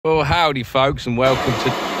Well, howdy folks, and welcome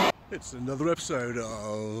to... It's another episode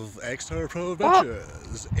of Extra Pro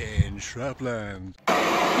Adventures in Shrapland.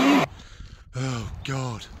 Oh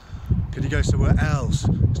God, can you go somewhere else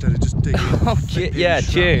instead of just digging? Yeah,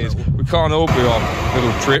 cheers. We can't all be on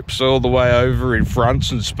little trips all the way over in France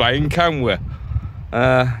and Spain, can we?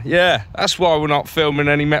 Yeah, that's why we're not filming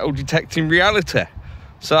any metal detecting reality.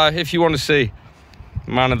 So if you want to see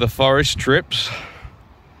Man of the Forest trips,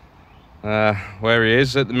 where he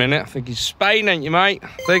is at the minute, I think he's Spain, ain't you, mate? I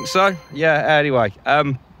think so. Yeah, anyway.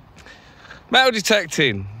 Metal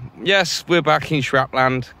detecting. Yes, we're back in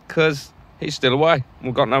Shrapland because he's still away.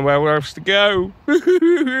 We've got nowhere else to go.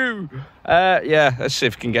 Yeah, let's see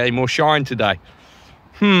if we can get any more shine today.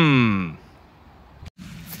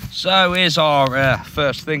 So here's our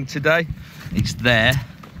first thing today. It's there.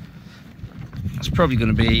 It's probably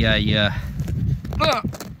going to be a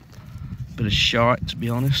bit of shite, to be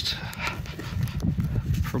honest.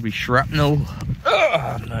 Probably shrapnel.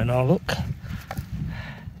 No, look.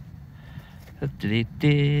 What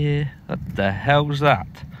the hell's that?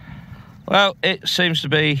 Well, it seems to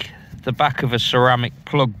be the back of a ceramic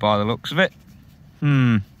plug by the looks of it.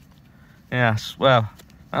 Yes, well,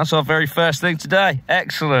 that's our very first thing today.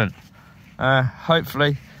 Excellent.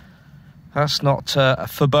 Hopefully that's not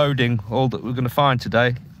foreboding all that we're going to find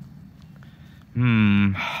today.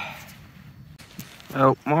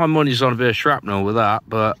 Well, my money's on a bit of shrapnel with that,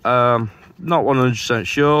 but not 100%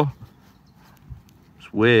 sure.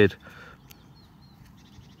 It's weird.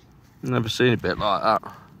 Never seen a bit like that.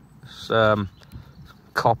 It's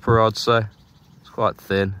copper, I'd say. It's quite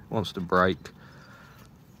thin. Wants to break.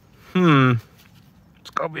 It's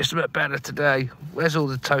got to be a bit better today. Where's all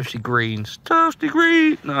the toasty greens? Toasty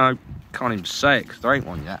green! No, can't even say it because there ain't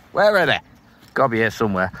one yet. Where are they? Got to be here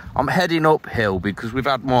somewhere. I'm heading uphill because we've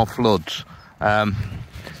had more floods.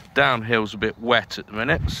 Downhill's a bit wet at the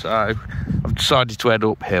minute, so I've decided to head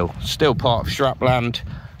uphill. Still part of Shrapland.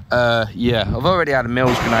 Yeah, I've already had a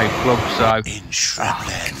Mills grenade plug, so... In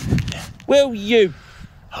Shrapland. Will you?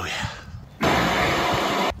 Oh yeah.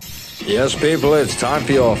 Yes, people, it's time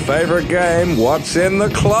for your favourite game, What's in the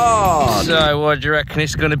Clod? So, what do you reckon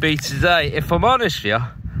it's going to be today? If I'm honest with you,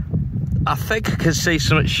 I think I can see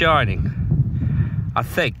something shining. I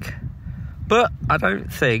think. But I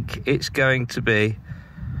don't think it's going to be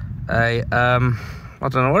a, I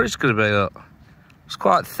don't know what it's going to be, look. It's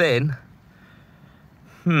quite thin.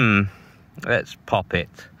 Let's pop it.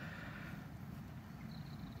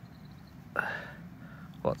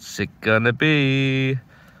 What's it gonna be?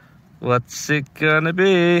 What's it gonna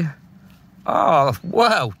be? Oh,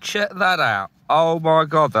 wow, check that out. Oh my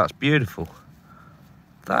God, that's beautiful.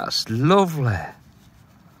 That's lovely.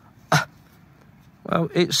 Well,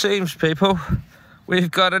 it seems, people,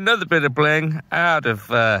 we've got another bit of bling out of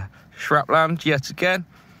Shrapland yet again.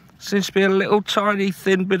 Seems to be a little tiny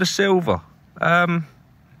thin bit of silver.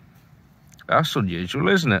 That's unusual,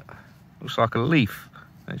 isn't it? Looks like a leaf.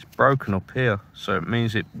 It's broken up here, so it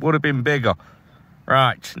means it would have been bigger.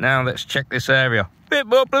 Right, now let's check this area. Bit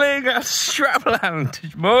more bling out of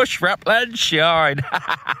Shrapland. More Shrapland shine.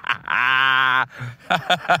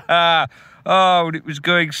 Oh, and it was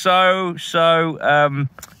going so,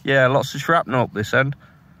 yeah, lots of shrapnel up this end.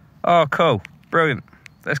 Oh, cool. Brilliant.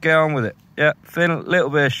 Let's get on with it. Yeah, thin little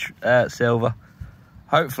bit of silver.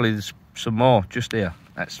 Hopefully there's some more just here.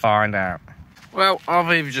 Let's find out. Well,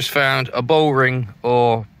 I've either just found a bull ring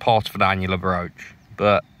or part of an annular brooch,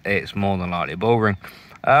 but it's more than likely a bull ring.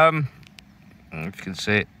 If you can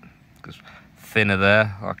see it, it's thinner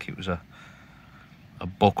there, like it was a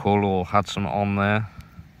buckle or had some on there.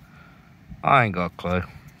 I ain't got a clue.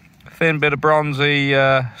 Thin bit of bronzy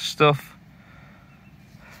stuff.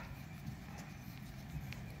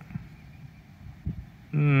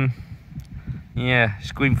 Yeah,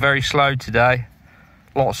 it's going very slow today.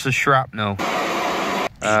 Lots of shrapnel.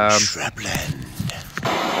 Shrapland.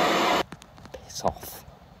 Piss off.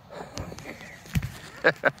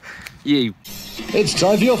 You. It's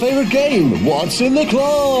time for your favourite game, What's in the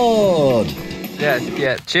Clod?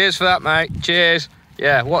 Yeah. Cheers for that, mate. Cheers.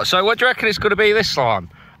 Yeah. So what do you reckon it's going to be this time?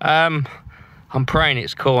 I'm praying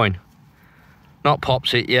it's coin. Not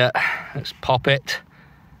pops it yet. Let's pop it.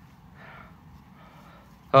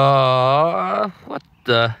 What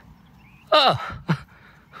the? Oh,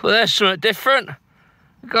 well, there's something different.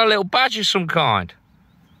 We've got a little badge of some kind.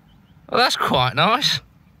 Well, that's quite nice.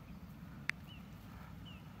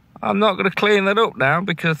 I'm not going to clean that up now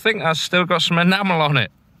because I think that's still got some enamel on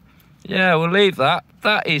it. Yeah, we'll leave that.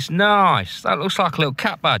 That is nice. That looks like a little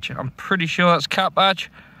cat badge. I'm pretty sure that's cat badge.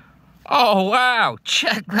 Oh, wow.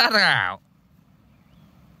 Check that out.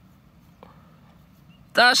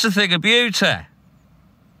 That's a thing of beauty.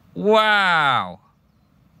 Wow.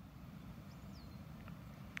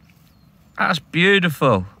 That's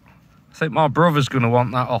beautiful. I think my brother's going to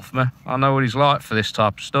want that off me. I know what he's like for this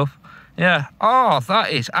type of stuff. Yeah. Oh,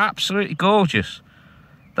 that is absolutely gorgeous.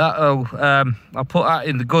 That'll, I'll put that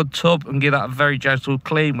in the good tub and give that a very gentle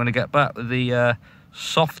clean when I get back with the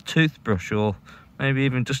soft toothbrush, or maybe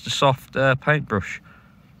even just a soft paintbrush.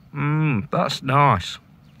 That's nice.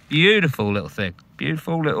 Beautiful little thing.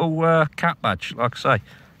 Beautiful little cat badge, like I say.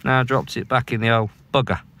 Now I dropped it back in the old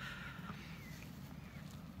bugger.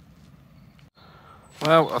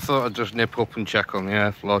 Well, I thought I'd just nip up and check on the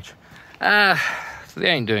earth lodge. They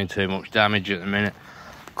ain't doing too much damage at the minute.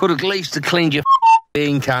 Could at least have cleaned your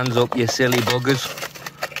bean cans up, you silly buggers.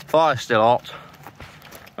 Fire's still hot.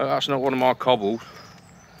 Oh, that's not one of my cobbles.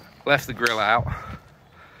 Left the grill out.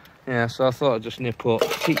 Yeah, so I thought I'd just nip up.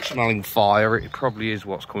 Keep smelling fire. It probably is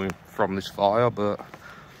what's coming from this fire, but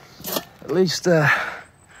at least don't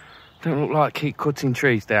look like keep cutting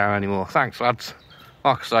trees down anymore. Thanks, lads.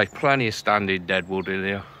 Like I say, plenty of standing dead wood in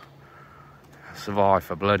here. Survive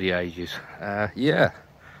for bloody ages. Yeah.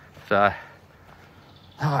 So,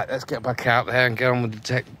 alright, let's get back out there and get on with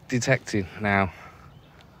detecting now.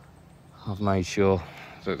 I've made sure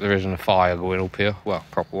that there isn't a fire going up here. Well,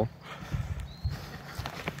 proper one.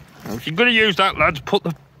 If you're going to use that, lads, put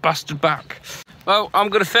the bastard back. Well, I'm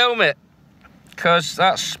going to film it, because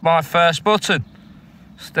that's my first button.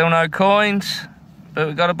 Still no coins, but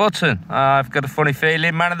we got a button. I've got a funny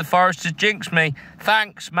feeling Man of the Forest has jinxed me.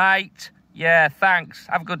 Thanks, mate. Yeah, thanks.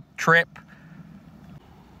 Have a good trip.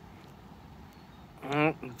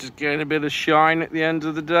 Just getting a bit of shine at the end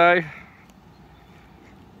of the day.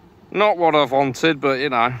 Not what I've wanted, but you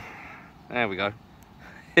know. There we go.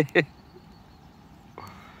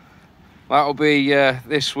 That'll be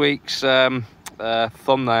this week's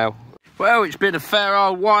thumbnail. Well, it's been a fair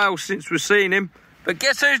old while since we've seen him. But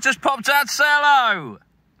guess who's just popped out to say hello?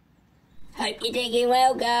 Hope you're digging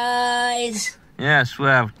well, guys. Yes,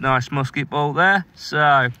 well, nice musket ball there.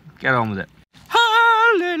 So, get on with it.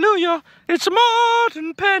 Hallelujah, it's a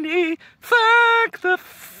modern penny. Thank the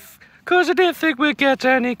cause I didn't think we'd get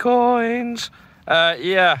any coins.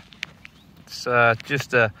 Yeah, it's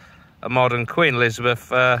just a modern Queen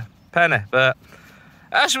Elizabeth penny. But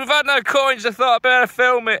as we've had no coins, I thought I'd better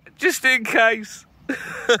film it, just in case.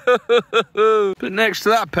 But next to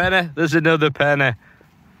that penny, there's another penny.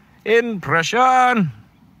 Impression.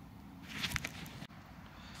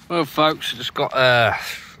 Well, folks, it's got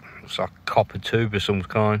it's like a copper tube of some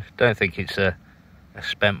kind. Don't think it's a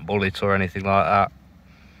spent bullet or anything like that.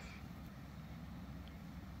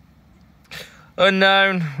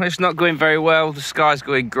 Unknown. It's not going very well. The sky's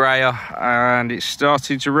going greyer and it's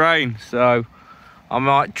starting to rain, so I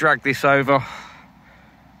might drag this over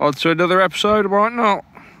onto another episode. I might not.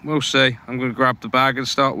 We'll see. I'm going to grab the bag and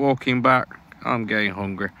start walking back. I'm getting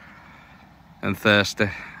hungry and thirsty.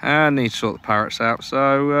 I need to sort the parrots out.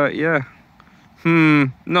 So, yeah.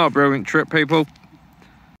 Not a brilliant trip, people.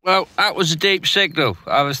 Well, that was a deep signal.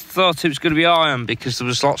 I thought it was going to be iron because there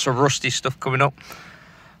was lots of rusty stuff coming up.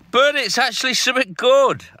 But it's actually something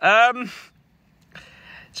good. It's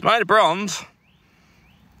made of bronze.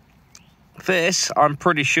 This, I'm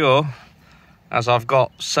pretty sure, as I've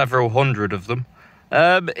got several hundred of them,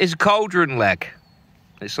 is a cauldron leg.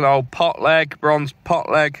 It's an old pot leg, bronze pot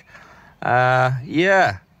leg.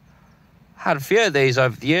 Yeah. Had a few of these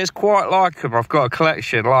over the years, quite like them. I've got a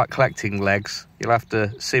collection, I like collecting legs. You'll have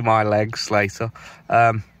to see my legs later.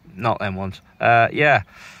 Not them ones. Yeah.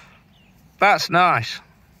 That's nice.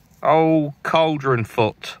 Old cauldron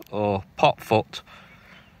foot, or pot foot.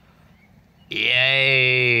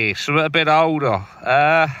 Yay, something a bit older.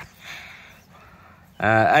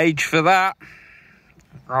 Age for that,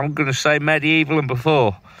 I'm going to say medieval and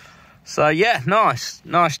before. So yeah,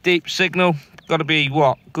 nice deep signal. Got to be,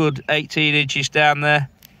 what, good 18 inches down there.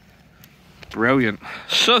 Brilliant.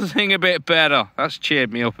 Something a bit better. That's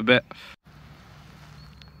cheered me up a bit.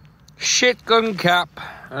 Shit gun cap.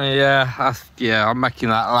 Yeah, I'm making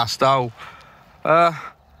that last hole.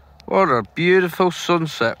 What a beautiful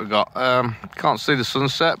sunset we got. Can't see the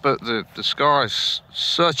sunset, but the sky is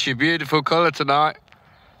such a beautiful colour tonight.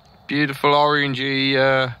 Beautiful orangey,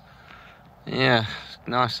 yeah,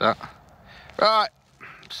 nice that. Right,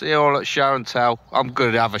 see you all at show and tell. I'm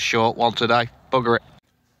going to have a short one today. Bugger it.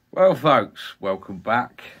 Well, folks, welcome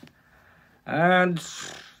back. And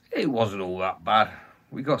it wasn't all that bad.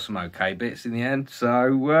 We got some okay bits in the end,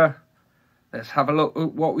 so let's have a look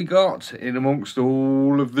at what we got in amongst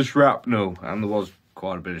all of the shrapnel. And there was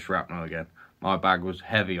quite a bit of shrapnel again. My bag was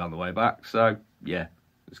heavy on the way back, so yeah,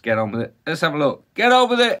 let's get on with it. Let's have a look. Get on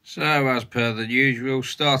with it. So, as per the usual,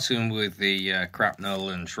 starting with the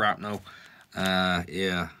crapnel and shrapnel.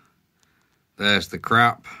 Yeah, there's the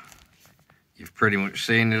crap. You've pretty much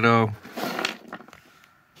seen it all.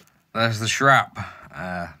 There's the shrap.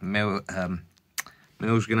 Mills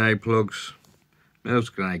grenade plugs, Mills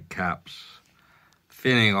grenade caps,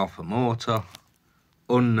 thinning off a mortar,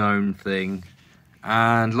 unknown thing,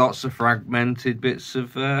 and lots of fragmented bits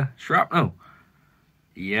of shrapnel.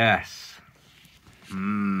 Yes.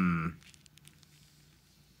 So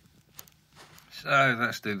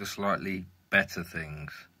let's do the slightly better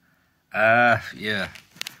things. Yeah.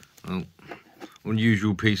 Well,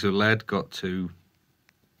 unusual piece of lead, got 2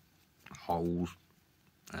 holes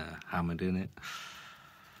hammered in it.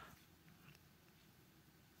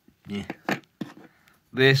 Yeah.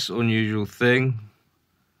 This unusual thing.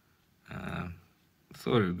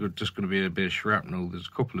 Thought it was just going to be a bit of shrapnel. There's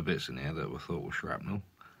a couple of bits in here that I thought were shrapnel.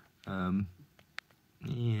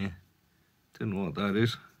 Yeah. Don't know what that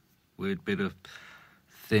is. Weird bit of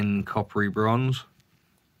thin coppery bronze.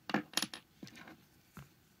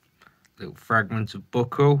 Little fragment of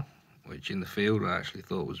buckle, which in the field I actually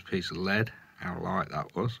thought was a piece of lead. How light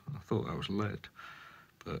that was. I thought that was lead.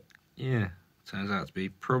 But yeah, turns out to be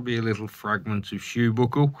probably a little fragment of shoe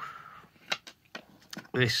buckle.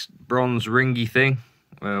 This bronze ringy thing,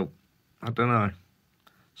 well, I don't know.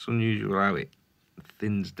 It's unusual how it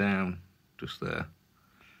thins down just there.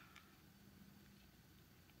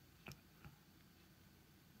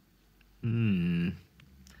 Another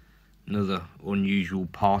unusual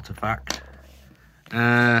artifact.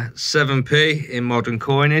 7p in modern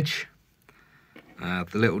coinage. The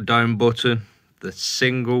little dome button, the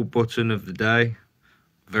single button of the day.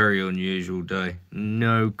 Very unusual day.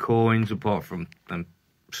 No coins apart from them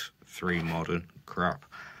 3 modern crap.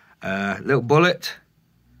 Little bullet.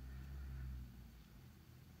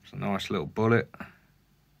 It's a nice little bullet.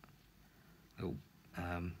 Little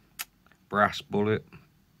brass bullet,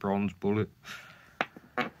 bronze bullet.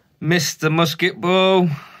 Mr. Musket Ball.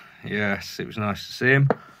 Yes, it was nice to see him.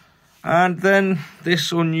 And then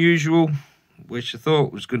this unusual, which I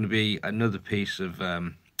thought was going to be another piece of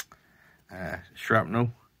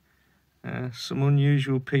shrapnel. Some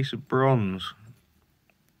unusual piece of bronze.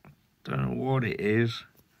 Don't know what it is.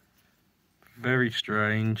 Very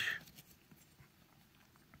strange.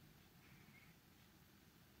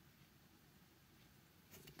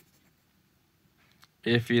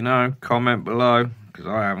 If you know, comment below, because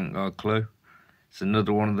I haven't got a clue. It's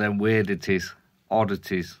another one of them weirdities,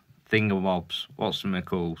 oddities, thingamobs,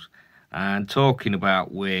 whatchamacalls. And talking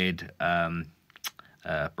about weird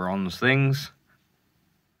bronze things.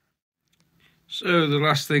 So the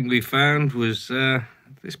last thing we found was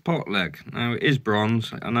this pot leg. Now it is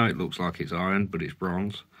bronze. I know it looks like it's iron, but it's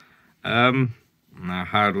bronze. Now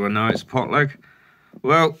how do I know it's a pot leg?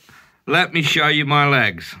 Well, let me show you my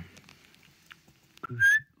legs.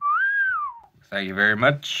 Thank you very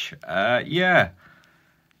much. Yeah.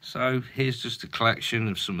 So here's just a collection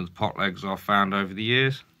of some of the pot legs I've found over the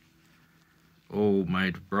years. All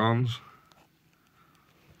made of bronze.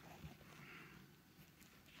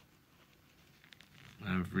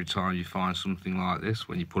 Every time you find something like this,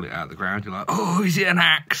 when you pull it out of the ground, you're like, oh, is it an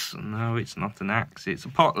axe? No, it's not an axe, it's a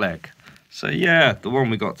pot leg. So yeah, the one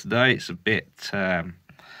we got today, it's a bit,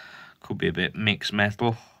 could be a bit mixed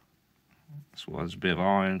metal. That's why there's a bit of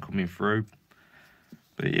iron coming through.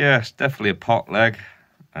 But yeah, it's definitely a pot leg.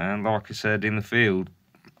 And like I said, in the field,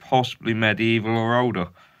 possibly medieval or older.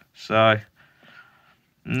 So,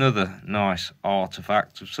 another nice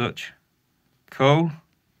artefact of such. Cool.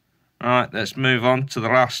 Alright, let's move on to the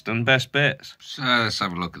last and best bits. So, let's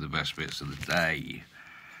have a look at the best bits of the day.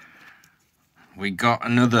 We got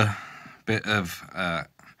another bit of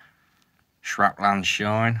shrapland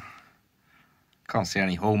shine. Can't see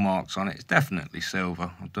any hallmarks on it. It's definitely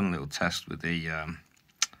silver. I've done a little test with the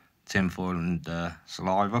tinfoil and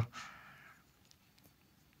saliva.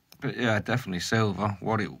 But yeah, definitely silver.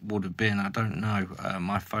 What it would have been, I don't know.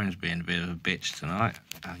 My phone's being a bit of a bitch tonight.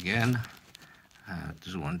 Again.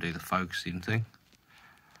 Doesn't want to do the focusing thing.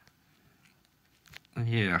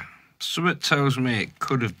 Yeah. Something tells me it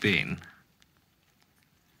could have been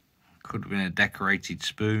a decorated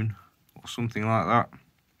spoon or something like that.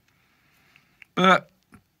 But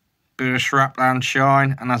bit of shrapland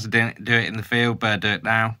shine, and as I didn't do it in the field, better do it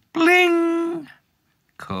now. Bling!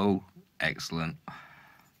 Cool. Excellent.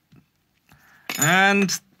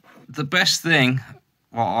 And the best thing,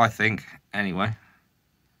 what I think anyway,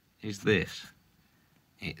 is this.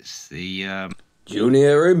 It's the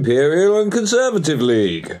Junior Imperial and Conservative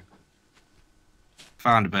League.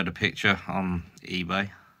 Found a better picture on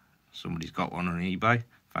eBay. Somebody's got one on eBay.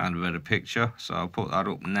 Found a better picture, so I'll put that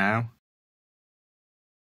up now.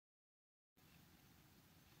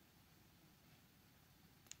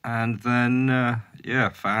 And then, yeah,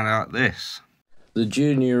 found out this. The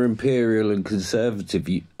Junior Imperial and Conservative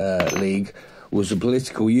League was a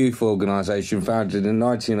political youth organisation founded in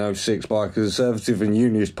 1906 by a Conservative and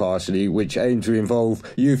Unionist party which aimed to involve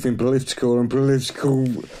youth in political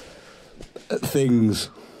things.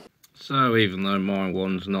 So even though my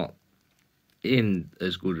one's not in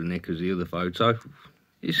as good a nick as the other photo,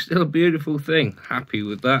 it's still a beautiful thing. Happy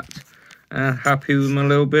with that. Happy with my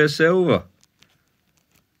little bit of silver.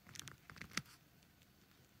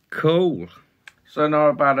 Cool. So not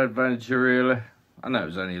a bad adventure really. I know it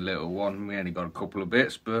was only a little one. We only got a couple of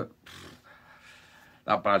bits, but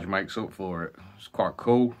that badge makes up for it. It's quite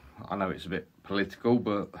cool. I know it's a bit political,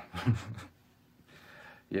 but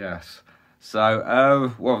yes.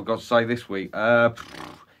 So what I've got to say this week.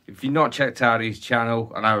 If you've not checked out his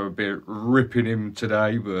channel, I know we're a bit ripping him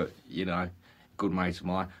today, but you know, good mate of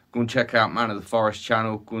mine. Go and check out Man of the Forest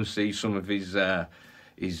channel. Go and see some of his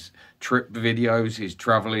trip videos, his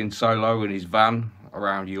travelling solo in his van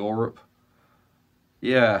around Europe.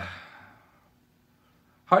 Yeah.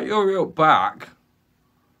 Hope you're real back.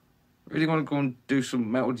 Really want to go and do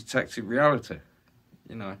some metal detective reality.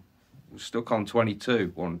 You know, we're stuck on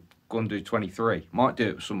 22. Want to go and do 23. Might do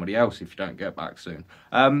it with somebody else if you don't get back soon.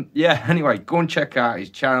 Yeah, anyway, go and check out his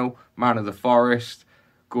channel, Man of the Forest.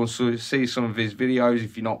 Go and see some of his videos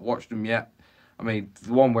if you've not watched them yet. I mean,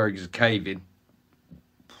 the one where he's caving.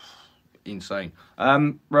 Insane.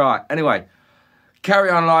 Right, anyway.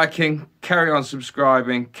 Carry on liking, carry on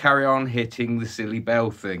subscribing, carry on hitting the silly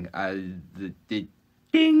bell thing. The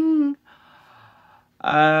ding.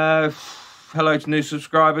 Hello to new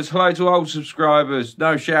subscribers. Hello to old subscribers.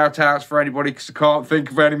 No shout outs for anybody because I can't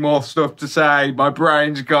think of any more stuff to say. My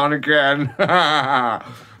brain's gone again.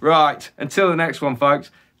 Right, until the next one,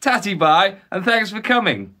 folks. Tatty bye, and thanks for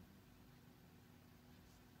coming.